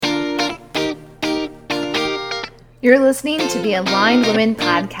You're listening to the Aligned Women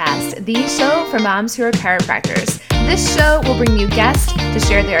Podcast, the show for moms who are chiropractors. This show will bring you guests to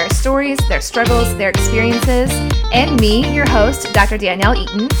share their stories, their struggles, their experiences, and me, your host, Dr. Danielle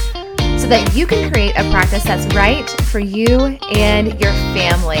Eaton, so that you can create a practice that's right for you and your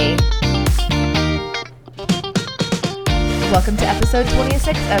family. Welcome to episode 26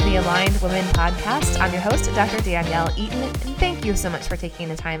 of the Aligned Women Podcast. I'm your host, Dr. Danielle Eaton, and thank you so much for taking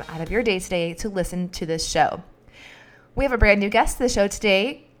the time out of your day today to listen to this show. We have a brand new guest to the show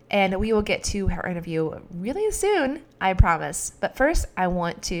today, and we will get to her interview really soon, I promise. But first, I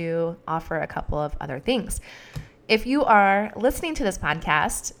want to offer a couple of other things. If you are listening to this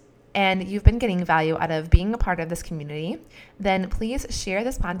podcast and you've been getting value out of being a part of this community, then please share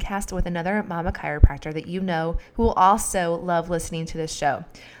this podcast with another mama chiropractor that you know who will also love listening to this show.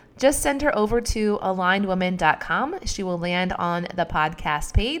 Just send her over to alignedwomen.com. She will land on the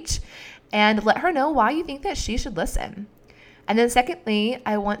podcast page, and let her know why you think that she should listen. And then secondly,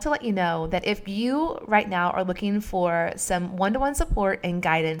 I want to let you know that if you right now are looking for some one-to-one support and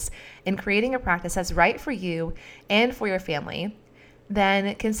guidance in creating a practice that's right for you and for your family,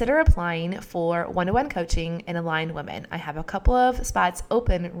 then consider applying for one-to-one coaching in Aligned Women. I have a couple of spots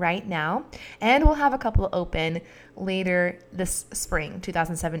open right now, and we'll have a couple open later this spring,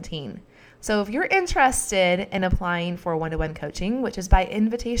 2017. So if you're interested in applying for one-to-one coaching, which is by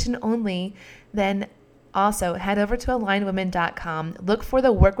invitation only, then also head over to alignedwomen.com, look for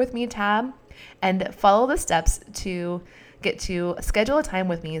the Work With Me tab, and follow the steps to get to schedule a time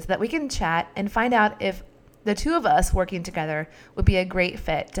with me so that we can chat and find out if the two of us working together would be a great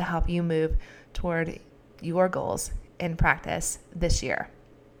fit to help you move toward your goals in practice this year.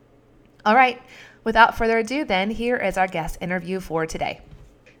 All right, without further ado, then here is our guest interview for today.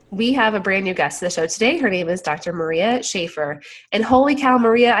 We have a brand new guest to the show today. Her name is Dr. Maria Schafer. And holy cow,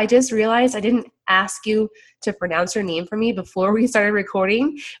 Maria, I just realized I didn't ask you to pronounce her name for me before we started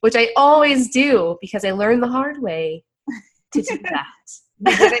recording, which I always do because I learned the hard way to do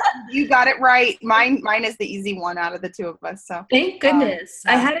that. You got it right. Mine is the easy one out of the two of us. So thank goodness.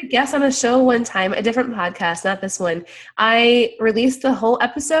 I had a guest on a show one time, a different podcast, not this one. I released the whole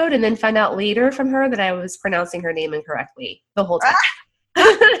episode and then found out later from her that I was pronouncing her name incorrectly the whole time.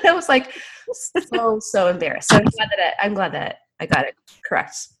 I was like so embarrassed. So I'm glad that I got it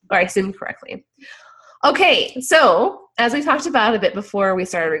correct, or I assumed correctly. Okay, so as we talked about a bit before we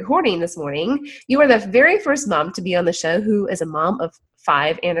started recording this morning, you are the very first mom to be on the show who is a mom of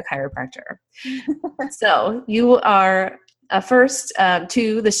 5 and a chiropractor. So you are a first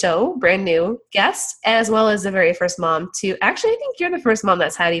to the show, brand new guest, as well as the very first mom to, actually I think you're the first mom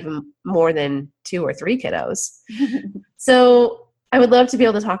that's had even more than 2 or 3 kiddos. So I would love to be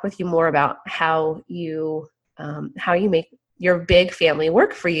able to talk with you more about how you make your big family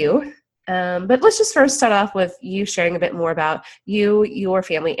work for you. But let's just first start off with you sharing a bit more about you, your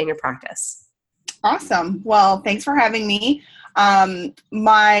family, and your practice. Awesome. Well, thanks for having me.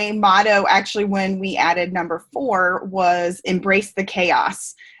 My motto actually when we added number 4 was embrace the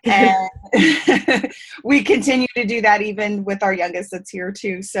chaos. And we continue to do that even with our youngest that's here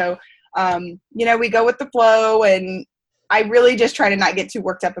too. So, we go with the flow, and I really just try to not get too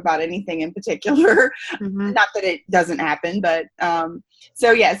worked up about anything in particular. Mm-hmm. Not that it doesn't happen, but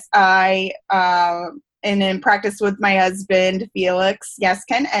so yes, I am in practice with my husband, Felix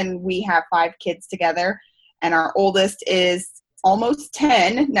Yeskin, and we have 5 kids together. And our oldest is almost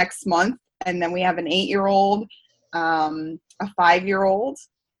 10 next month. And then we have an 8-year-old, a 5-year-old,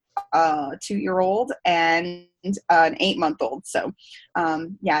 a 2-year-old, and an 8-month-old. So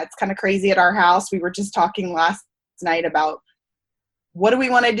it's kind of crazy at our house. We were just talking last night about what do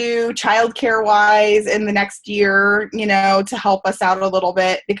we want to do childcare wise in the next year, to help us out a little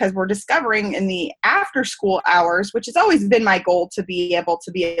bit, because we're discovering in the after school hours, which has always been my goal, to be able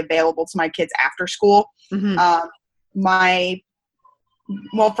to be available to my kids after school. Mm-hmm.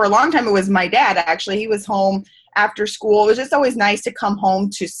 For a long time it was my dad. Actually, he was home after school. It was just always nice to come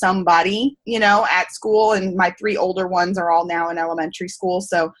home to somebody, at school. And my 3 older ones are all now in elementary school.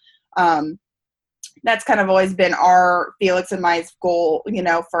 So, that's kind of always been our Felix and my goal,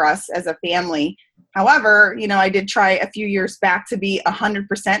 for us as a family. However, I did try a few years back to be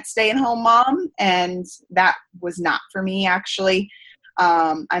 100% stay-at-home mom, and that was not for me, actually.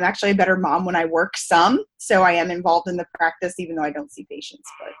 I'm actually a better mom when I work some, so I am involved in the practice, even though I don't see patients.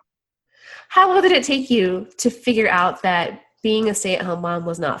 But how long did it take you to figure out that being a stay-at-home mom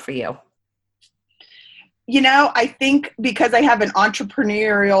was not for you? I think because I have an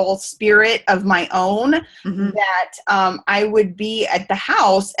entrepreneurial spirit of my own, mm-hmm. that I would be at the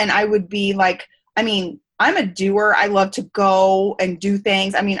house and I would be like, I'm a doer. I love to go and do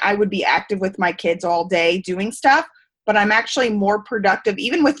things. I mean, I would be active with my kids all day doing stuff, but I'm actually more productive,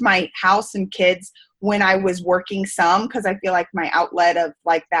 even with my house and kids, when I was working some, because I feel like my outlet of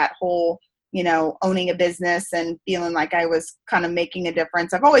like that whole, owning a business and feeling like I was kind of making a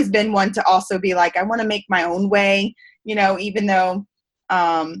difference. I've always been one to also be like, I want to make my own way, even though,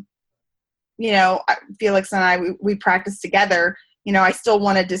 Felix and I, we practice together. I still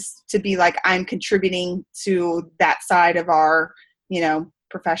wanted to be like, I'm contributing to that side of our,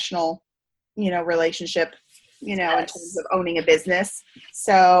 professional, relationship, in terms of owning a business.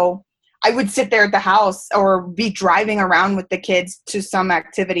 So I would sit there at the house or be driving around with the kids to some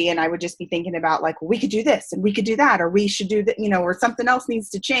activity. And I would just be thinking about like, we could do this and we could do that, or we should do that, or something else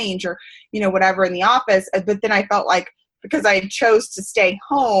needs to change, or, whatever in the office. But then I felt like, because I chose to stay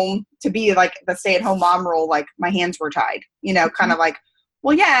home to be like the stay-at-home mom role, like my hands were tied, kind of like,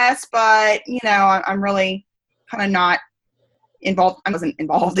 well, yes, but, I'm really kind of not involved. I wasn't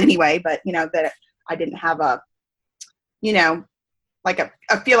involved anyway, but, that I didn't have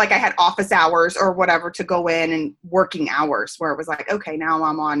I feel like I had office hours or whatever to go in and working hours where it was like, okay, now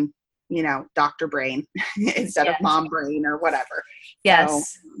I'm on, doctor brain instead of mom brain or whatever.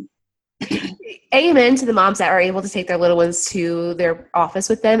 Yes. So, amen to the moms that are able to take their little ones to their office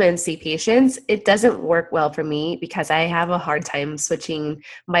with them and see patients. It doesn't work well for me because I have a hard time switching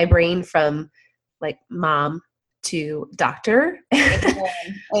my brain from like mom to doctor.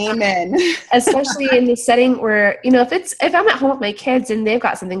 Amen. Especially in the setting where, if I'm at home with my kids and they've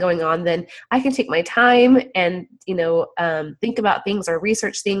got something going on, then I can take my time and, think about things or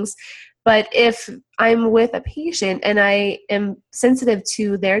research things. But if I'm with a patient and I am sensitive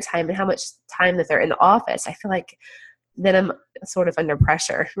to their time and how much time that they're in the office, I feel like then I'm sort of under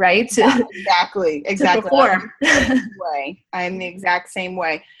pressure, right? Yeah, exactly. To perform. I'm the exact same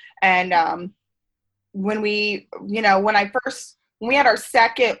way. And when we had our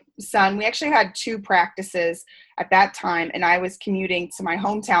second son, we actually had 2 practices at that time. And I was commuting to my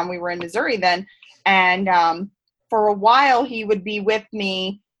hometown. We were in Missouri then. And for a while, he would be with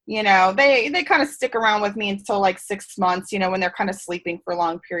me. They kind of stick around with me until like 6 months, when they're kind of sleeping for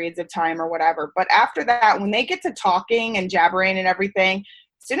long periods of time or whatever. But after that, when they get to talking and jabbering and everything,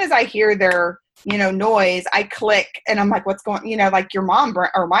 as soon as I hear their, noise, I click and I'm like, what's going, like your mom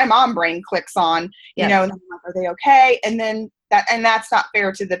or my mom brain clicks on, and I'm like, are they okay? And then that's not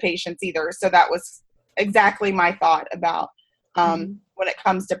fair to the patients either. So that was exactly my thought about when it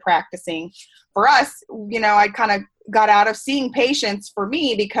comes to practicing. For us, I kind of got out of seeing patients for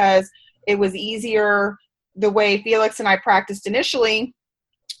me because it was easier the way Felix and I practiced initially.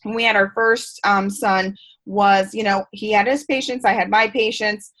 When we had our first son was, he had his patients, I had my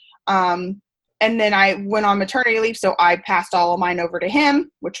patients. And then I went on maternity leave. So I passed all of mine over to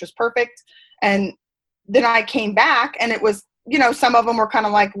him, which was perfect. And then I came back and it was, some of them were kind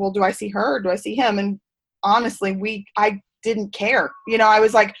of like, well, do I see her or do I see him? And honestly, I didn't care. I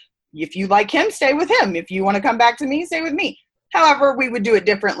was like, if you like him, stay with him. If you want to come back to me, stay with me. However, we would do it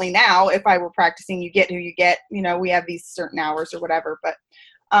differently now. If I were practicing, you get who you get, we have these certain hours or whatever, but,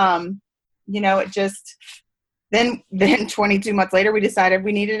 it just, then 22 months later, we decided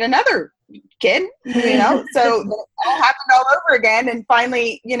we needed another kid, so it all happened all over again. And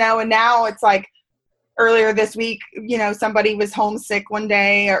finally, and now it's like earlier this week, somebody was homesick one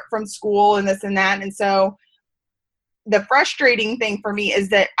day or from school and this and that. And so the frustrating thing for me is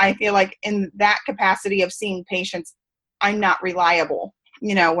that I feel like in that capacity of seeing patients, I'm not reliable,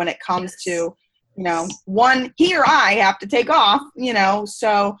 when it comes to, one, he or I have to take off,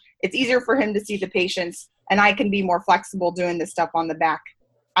 so it's easier for him to see the patients and I can be more flexible doing this stuff on the back.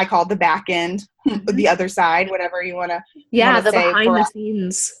 I call it the back end, the other side, whatever you want to the say behind the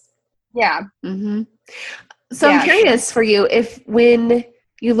scenes. Yeah. Mm-hmm. So I'm curious for you, if when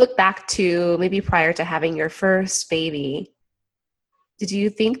you look back to maybe prior to having your first baby, did you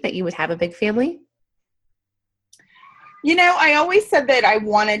think that you would have a big family? I always said that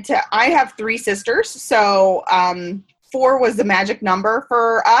I have 3 sisters. So 4 was the magic number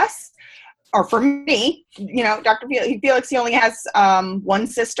for us, or for me. Dr. Felix, he only has 1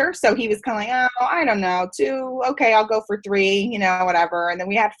 sister. So he was kind of like, oh, I don't know, 2. Okay, I'll go for 3, whatever. And then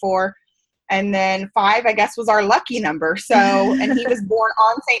we had 4. And then 5, I guess, was our lucky number. So, and he was born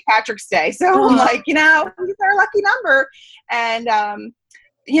on St. Patrick's Day. So I'm like, he's our lucky number. And,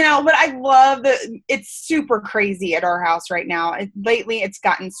 but I love it's super crazy at our house right now. Lately, it's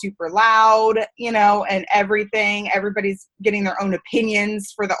gotten super loud, and everything. Everybody's getting their own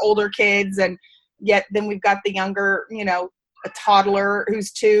opinions for the older kids. And yet then we've got the younger, a toddler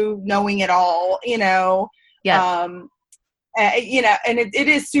who's 2 knowing it all, Yeah. And it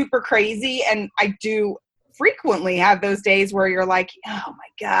is super crazy. And I do frequently have those days where you're like, oh my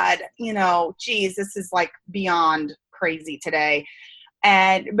God, geez, this is like beyond crazy today.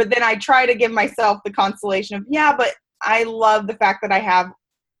 But then I try to give myself the consolation of, yeah, but I love the fact that I have,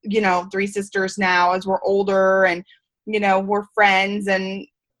 3 sisters now as we're older, and, we're friends, and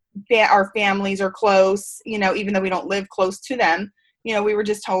our families are close, even though we don't live close to them. We were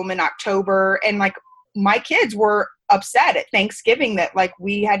just home in October, and like my kids were upset at Thanksgiving that like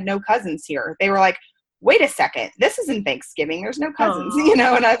we had no cousins here. They were like, wait a second, this isn't Thanksgiving. There's no cousins, and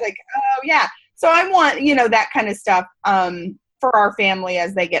I was like, oh yeah. So I want, that kind of stuff for our family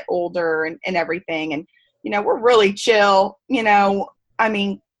as they get older and everything. And, we're really chill, I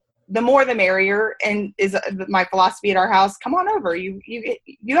mean, the more the merrier, and is my philosophy at our house. Come on over. You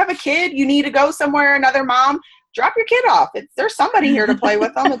have a kid, you need to go somewhere, another mom, drop your kid off. There's somebody here to play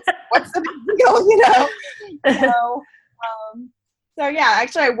with them. What's the big deal, So yeah,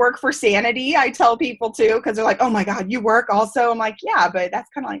 actually I work for sanity. I tell people too, because they're like, oh my God, you work also? I'm like, yeah, but that's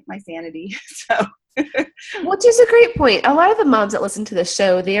kind of like my sanity. So which is a great point. A lot of the moms that listen to the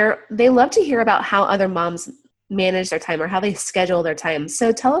show, they love to hear about how other moms manage their time or how they schedule their time.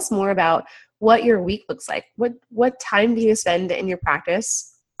 So tell us more about what your week looks like. What time do you spend in your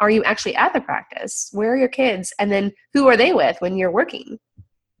practice? Are you actually at the practice? Where are your kids? And then who are they with when you're working?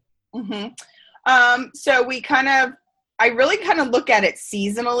 Mm-hmm. So I really kind of look at it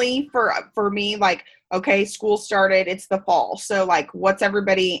seasonally for me, like, okay, school started, it's the fall. So like, what's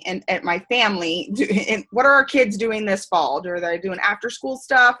everybody at my family and what are our kids doing this fall? Are they doing after school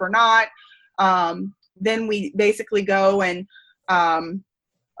stuff or not? Then we basically go and,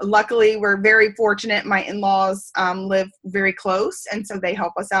 luckily we're very fortunate. My in-laws, live very close. And so they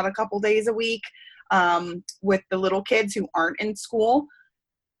help us out a couple days a week, with the little kids who aren't in school.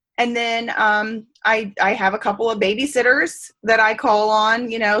 And then I have a couple of babysitters that I call on,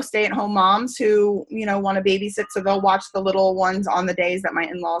 stay-at-home moms who, want to babysit. So they'll watch the little ones on the days that my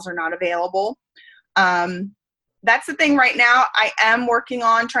in-laws are not available. That's the thing right now. I am working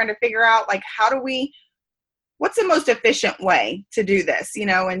on trying to figure out, like, what's the most efficient way to do this,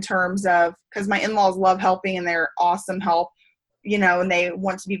 in terms of, because my in-laws love helping and they're awesome help, and they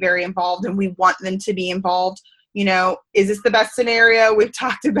want to be very involved and we want them to be involved. Is this the best scenario? We've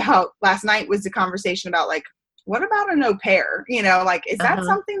talked about, last night was the conversation about like, what about an au pair? Like, is that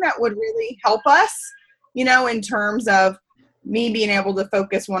something that would really help us, in terms of me being able to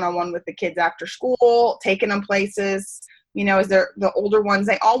focus one-on-one with the kids after school, taking them places, as they're the older ones,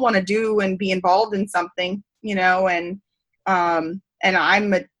 they all want to do and be involved in something, and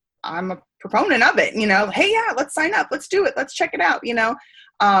I'm a proponent of it, hey, yeah, let's sign up. Let's do it. Let's check it out. You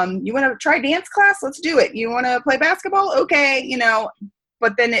want to try dance class? Let's do it. You want to play basketball? Okay.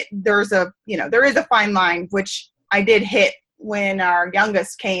 But then there is a fine line, which I did hit when our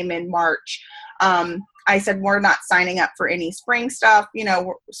youngest came in March. I said, we're not signing up for any spring stuff,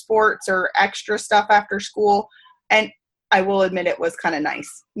 sports or extra stuff after school. And I will admit it was kind of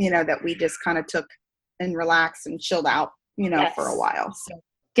nice, that we just kind of took and relaxed and chilled out, Yes. for a while. So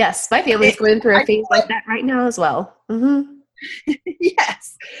yes, my family's going through a phase like that right now as well. Mm-hmm.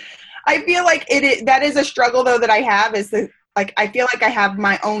 Yes. I feel like that is a struggle though that I have, is that like, I feel like I have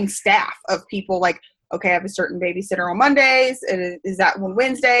my own staff of people, like, okay, I have a certain babysitter on Mondays, and is that one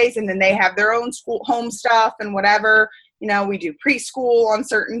Wednesdays, and then they have their own school home stuff and whatever, we do preschool on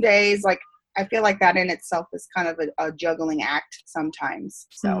certain days. Like, I feel like that in itself is kind of a juggling act sometimes.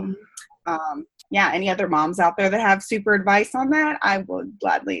 So, yeah, any other moms out there that have super advice on that, I would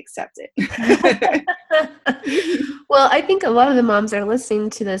gladly accept it. Well, I think a lot of the moms that are listening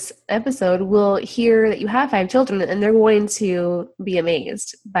to this episode will hear that you have 5 children, and they're going to be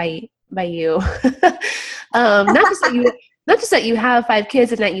amazed by you. Not just that you have 5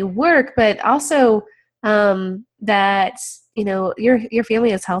 kids and that you work, but also that your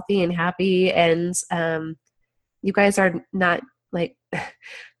family is healthy and happy, and you guys are not like,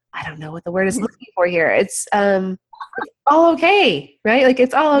 I don't know what the word is looking for here. It's all okay, right? Like,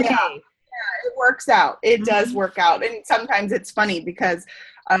 it's all okay. Yeah, it works out. It does work out. And sometimes it's funny because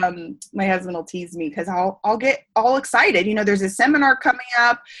my husband will tease me because I'll get all excited. There's a seminar coming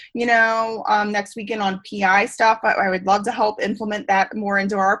up, next weekend on PI stuff. I would love to help implement that more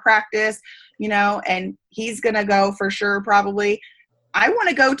into our practice, and he's going to go for sure, probably. I want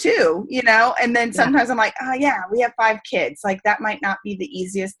to go too, and then sometimes I'm like, oh yeah, we have 5 kids. Like, that might not be the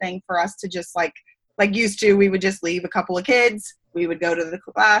easiest thing for us to just like used to. We would just leave a couple of kids. We would go to the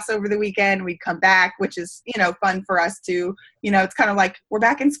class over the weekend. We'd come back, which is, fun for us too. It's kind of like we're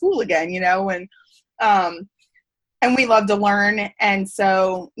back in school again, and we love to learn. And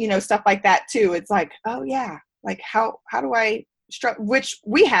so, stuff like that too. It's like, oh yeah, like how do I which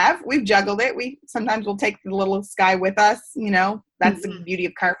we've juggled it. Sometimes we'll take the little guy with us, that's the beauty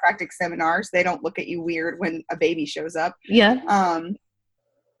of chiropractic seminars. They don't look at you weird when a baby shows up. Yeah.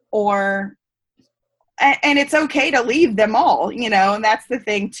 And it's okay to leave them all, and that's the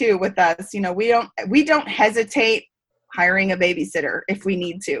thing too with us. We don't hesitate hiring a babysitter if we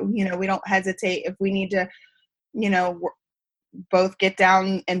need to. We don't hesitate if we need to, both get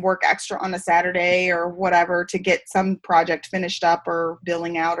down and work extra on a Saturday or whatever to get some project finished up or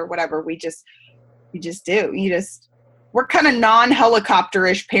billing out or whatever. We just do. We're kind of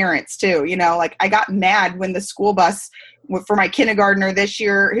non-helicopter-ish parents too. Like I got mad when the school bus for my kindergartner this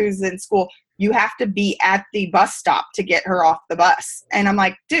year who's in school, you have to be at the bus stop to get her off the bus. And I'm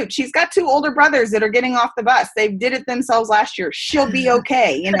like, dude, she's got 2 older brothers that are getting off the bus. They did it themselves last year. She'll be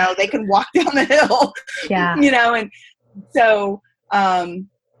okay. They can walk down the hill, yeah. And so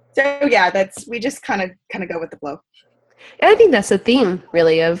yeah, we just kind of go with the flow. And I think that's the theme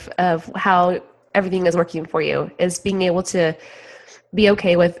really of how everything is working for you, is being able to be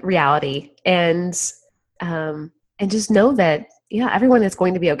okay with reality and just know that, everyone is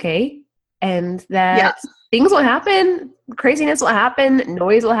going to be okay. And that things will happen, craziness will happen,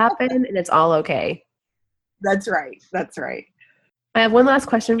 noise will happen, and it's all okay. That's right. That's right. I have one last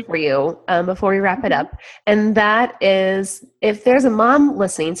question for you before we wrap it up. And that is, if there's a mom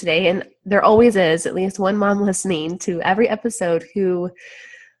listening today, and there always is at least one mom listening to every episode who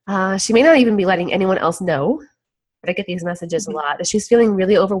she may not even be letting anyone else know, but I get these messages a lot, that she's feeling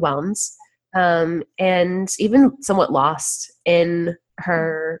really overwhelmed and even somewhat lost in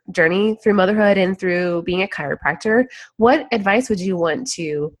her journey through motherhood and through being a chiropractor, what advice would you want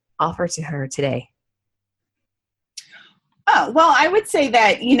to offer to her today? Oh, well, I would say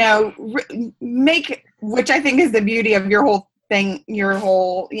that, which I think is the beauty of your whole thing, your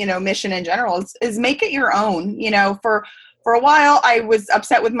whole, mission in general is make it your own. For a while I was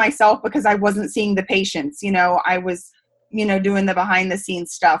upset with myself because I wasn't seeing the patients, I was, doing the behind the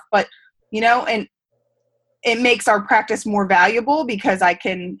scenes stuff, but, and it makes our practice more valuable because I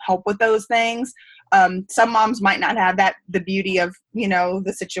can help with those things. Some moms might not have the beauty of,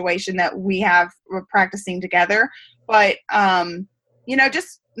 the situation that we have, we're practicing together, but,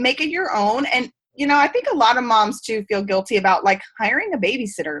 just make it your own. And, I think a lot of moms too feel guilty about like hiring a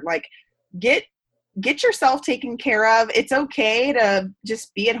babysitter, like get yourself taken care of. It's okay to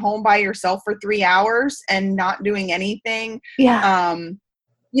just be at home by yourself for 3 hours and not doing anything. Yeah.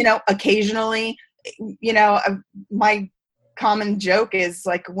 Occasionally, my common joke is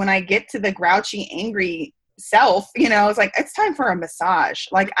like when I get to the grouchy, angry self, it's like, it's time for a massage.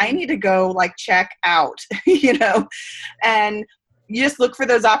 Like I need to go like check out, and you just look for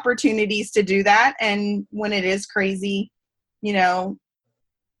those opportunities to do that. And when it is crazy,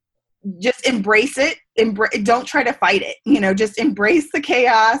 just embrace it. Don't try to fight it, just embrace the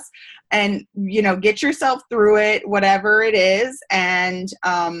chaos and, get yourself through it, whatever it is. And,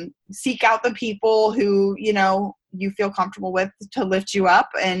 seek out the people who, you feel comfortable with to lift you up,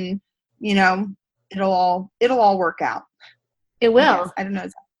 and, it'll all work out. It will. I don't know.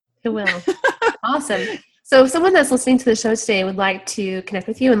 It will. Awesome. So if someone that's listening to the show today would like to connect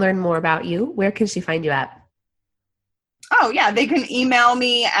with you and learn more about you, where can she find you at? Oh, yeah. They can email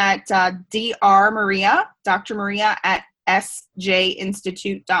me at Dr. Maria at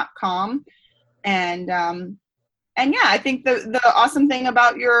sjinstitute.com. And yeah, I think the awesome thing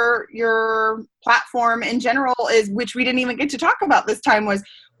about your platform in general is, which we didn't even get to talk about this time, was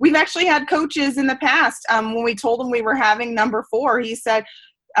we've actually had coaches in the past. When we told him we were having number 4, he said,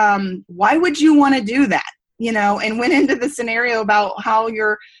 why would you want to do that? And went into the scenario about how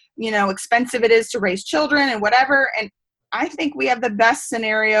expensive it is to raise children and whatever. And I think we have the best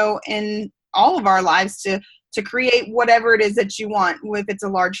scenario in all of our lives to create whatever it is that you want. If it's a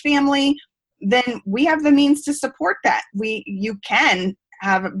large family, then we have the means to support that. You can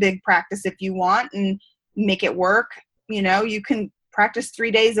have a big practice if you want and make it work. You can practice 3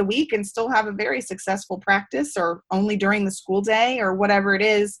 days a week and still have a very successful practice, or only during the school day or whatever it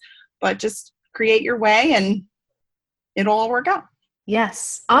is, but just create your way and it'll all work out.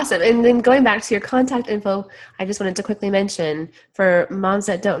 Yes. Awesome. And then going back to your contact info, I just wanted to quickly mention for moms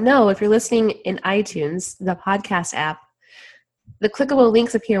that don't know, if you're listening in iTunes, the podcast app, the clickable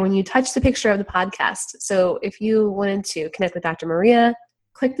links appear when you touch the picture of the podcast. So if you wanted to connect with Dr. Maria,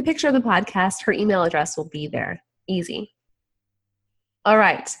 click the picture of the podcast. Her email address will be there. Easy. All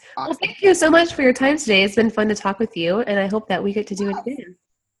right. Awesome. Well, thank you so much for your time today. It's been fun to talk with you, and I hope that we get to do it again.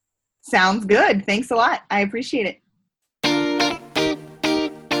 Sounds good. Thanks a lot. I appreciate it.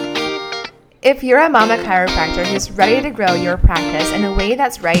 If you're a mama chiropractor who's ready to grow your practice in a way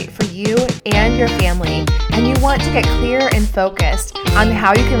that's right for you and your family, and you want to get clear and focused on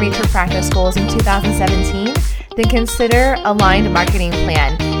how you can reach your practice goals in 2017, then consider Aligned Marketing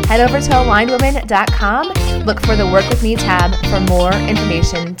Plan. Head over to alignedwomen.com, look for the Work With Me tab for more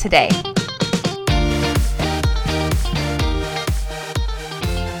information today.